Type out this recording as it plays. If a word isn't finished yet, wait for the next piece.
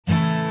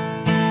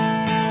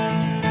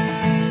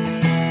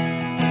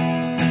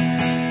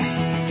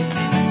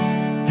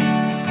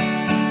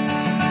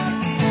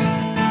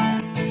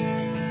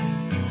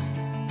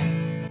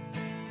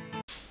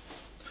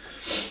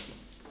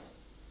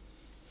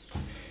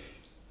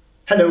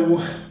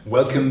Hello,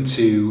 welcome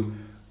to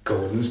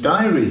Gordon's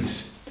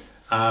Diaries.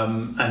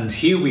 And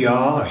here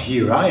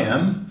I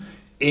am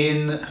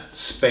in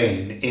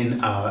Spain,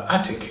 in our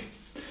attic,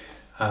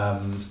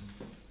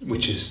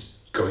 which is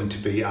going to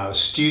be our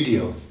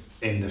studio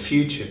in the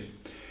future.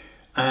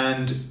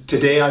 And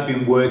today I've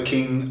been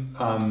working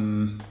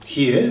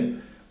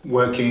here,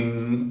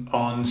 working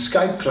on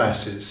Skype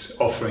classes,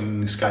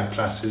 offering Skype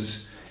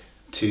classes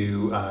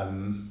to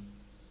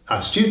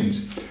our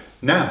students.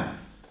 Now,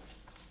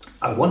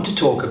 I want to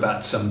talk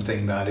about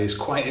something that is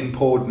quite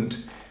important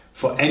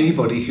for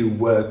anybody who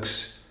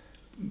works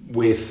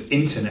with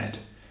internet,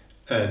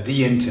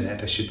 the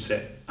internet I should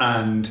say,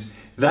 and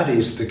that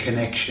is the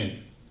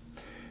connection.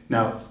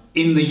 Now,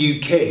 in the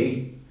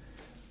UK,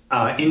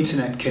 our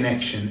internet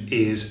connection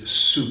is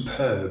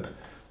superb.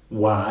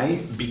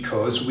 Why?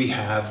 Because we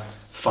have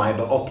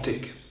fibre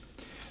optic,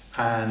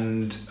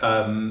 and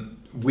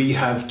we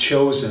have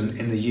chosen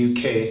in the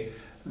UK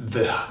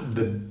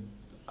the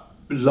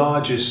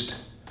largest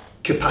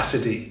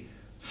capacity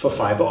for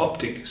fibre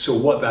optic. So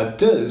what that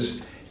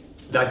does,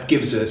 that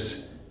gives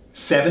us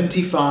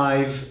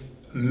 75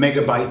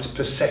 megabytes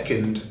per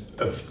second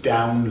of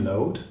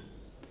download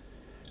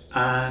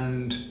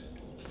and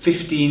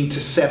 15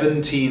 to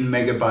 17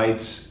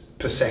 megabytes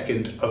per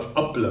second of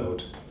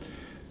upload.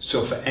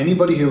 So for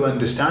anybody who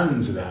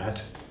understands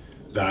that,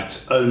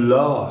 that's a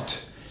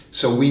lot.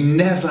 So we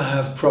never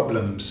have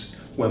problems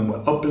when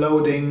we're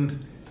uploading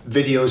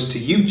videos to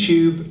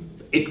YouTube.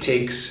 It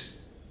takes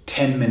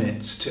 10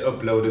 minutes to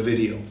upload a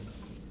video.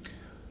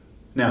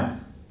 Now,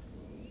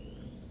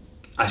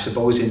 I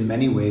suppose in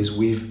many ways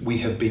we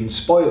have been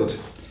spoiled,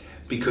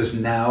 because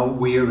now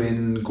we're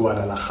in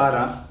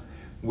Guadalajara,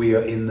 we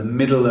are in the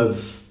middle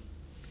of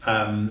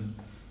an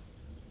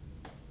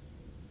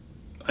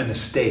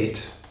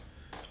estate,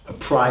 a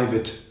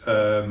private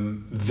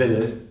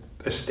villa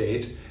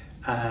estate,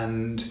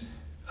 and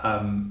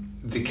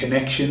the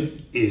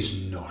connection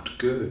is not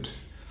good.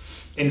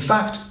 In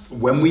fact,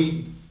 when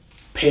we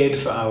paid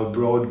for our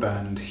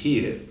broadband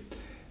here,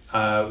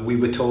 we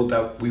were told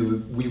that we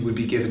would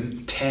be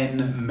given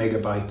 10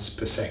 megabytes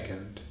per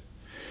second.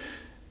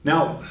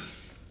 Now,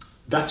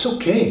 that's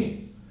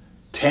okay.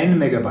 10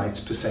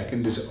 megabytes per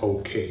second is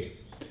okay.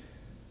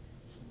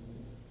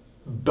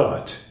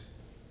 But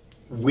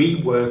we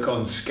work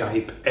on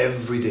Skype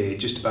every day,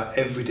 just about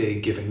every day,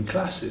 giving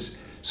classes.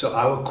 So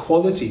our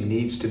quality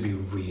needs to be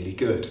really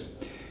good.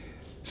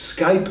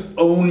 Skype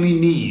only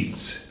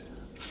needs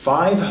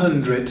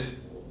 500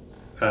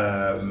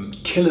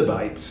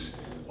 kilobytes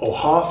or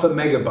half a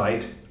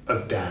megabyte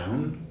of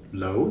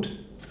download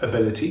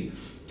ability,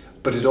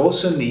 but it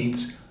also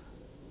needs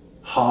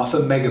half a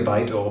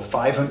megabyte or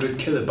 500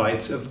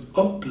 kilobytes of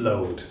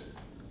upload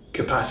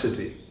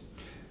capacity.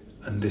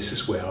 And this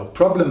is where our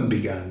problem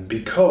began,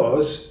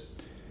 because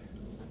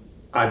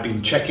I've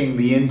been checking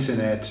the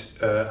internet,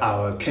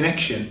 our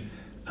connection,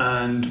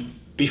 and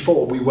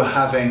before we were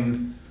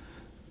having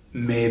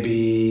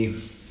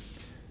maybe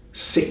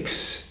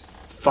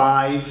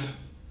 5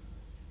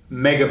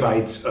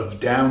 megabytes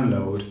of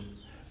download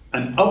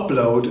and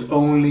upload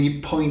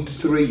only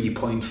 0.3,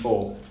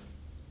 0.4.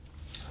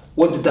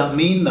 What did that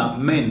mean? That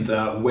meant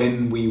that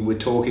when we were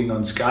talking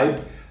on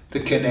Skype,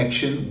 the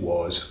connection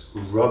was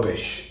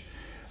rubbish.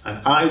 And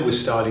I was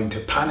starting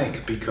to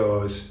panic,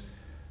 because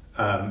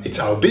it's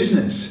our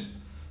business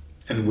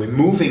and we're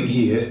moving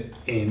here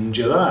in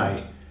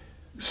July.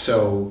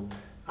 So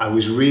I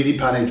was really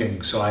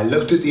panicking. So I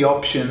looked at the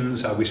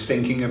options. I was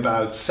thinking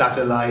about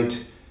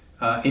satellite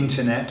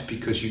internet,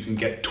 because you can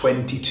get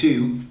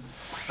 22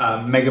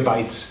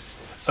 megabytes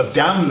of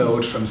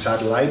download from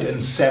satellite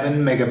and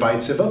 7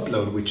 megabytes of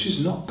upload, which is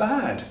not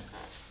bad.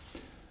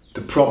 The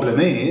problem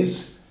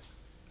is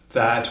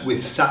that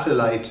with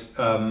satellite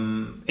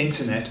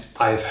internet,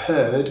 I've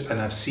heard and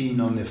I've seen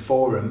on the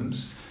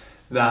forums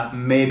that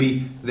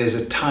maybe there's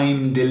a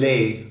time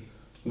delay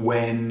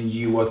when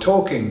you are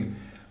talking,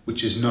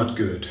 which is not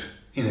good.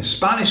 In a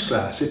Spanish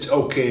class, it's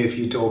okay if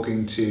you're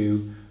talking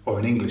to, or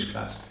an English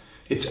class,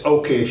 it's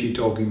okay if you're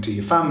talking to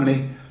your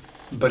family,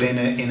 but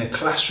in a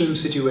classroom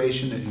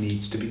situation, it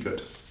needs to be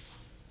good.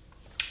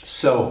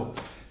 So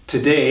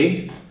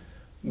today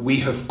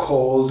we have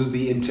called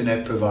the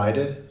internet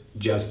provider,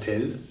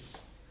 Justil,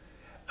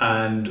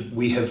 and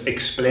we have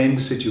explained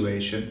the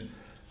situation,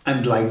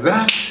 and like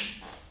that,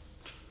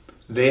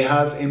 they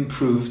have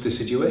improved the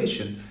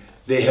situation.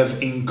 They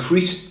have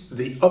increased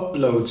the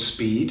upload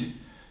speed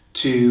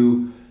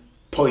to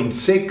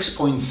 0.6,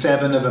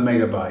 0.7 of a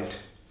megabyte.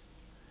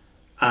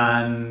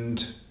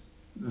 And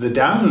the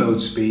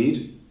download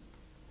speed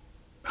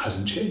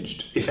hasn't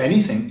changed. If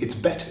anything, it's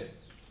better.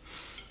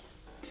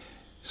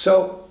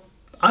 So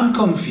I'm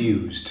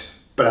confused,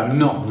 but I'm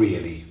not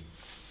really.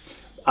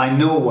 I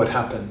know what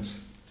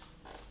happens.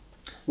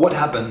 What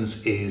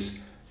happens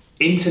is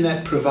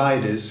internet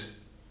providers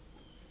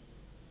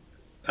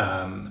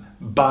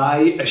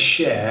buy a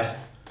share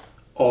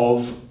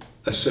of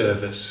a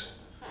service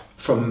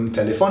from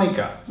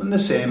Telefonica, and the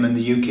same in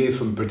the UK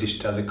from British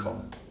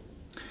Telecom.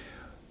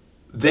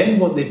 then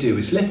what they do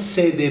is, let's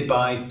say they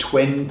buy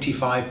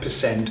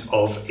 25%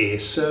 of a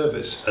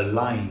service, a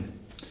line.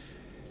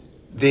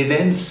 They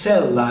then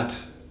sell that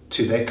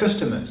to their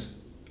customers,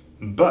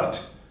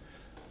 but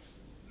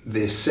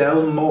they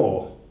sell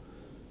more.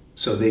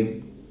 So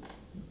they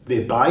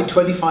buy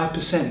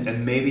 25%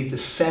 and maybe they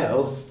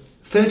sell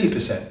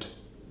 30%.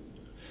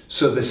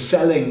 So they're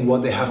selling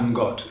what they haven't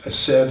got, a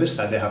service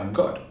that they haven't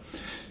got.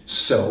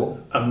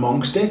 So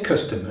amongst their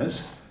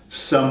customers,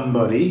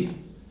 somebody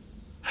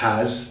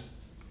has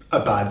a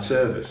bad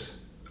service.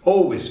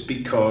 Always,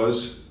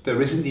 because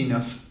there isn't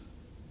enough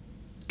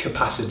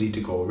capacity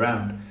to go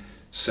around.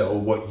 So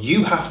what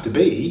you have to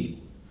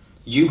be,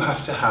 you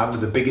have to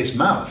have the biggest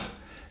mouth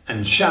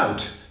and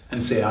shout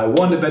and say, I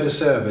want a better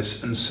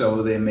service, and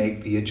so they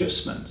make the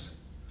adjustments.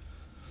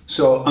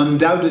 So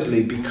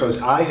undoubtedly,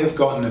 because I have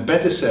gotten a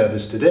better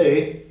service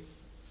today,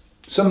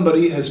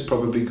 somebody has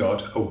probably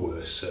got a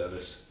worse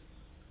service.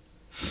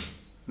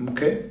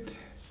 Okay?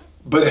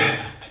 But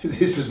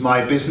this is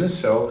my business,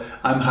 so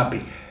I'm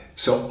happy.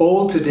 So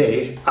all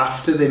today,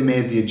 after they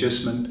made the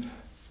adjustment,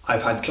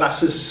 I've had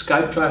classes,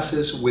 Skype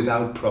classes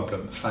without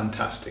problem.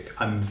 Fantastic.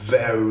 I'm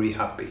very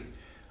happy.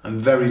 I'm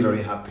very,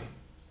 very happy.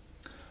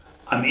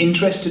 I'm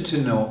interested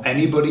to know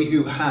anybody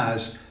who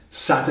has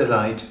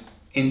satellite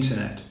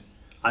internet.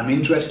 I'm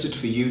interested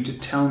for you to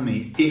tell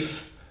me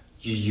if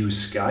you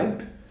use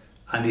Skype,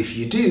 and if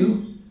you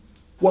do,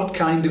 what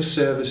kind of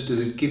service does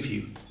it give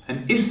you?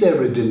 And is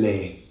there a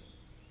delay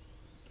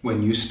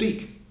when you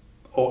speak,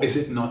 or is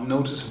it not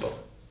noticeable?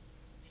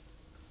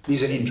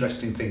 These are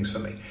interesting things for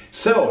me.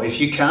 So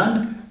if you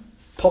can,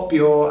 pop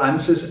your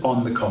answers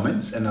on the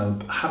comments and I'll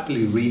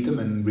happily read them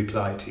and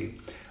reply to you.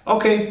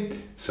 Okay,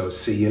 so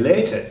see you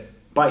later.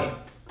 Bye.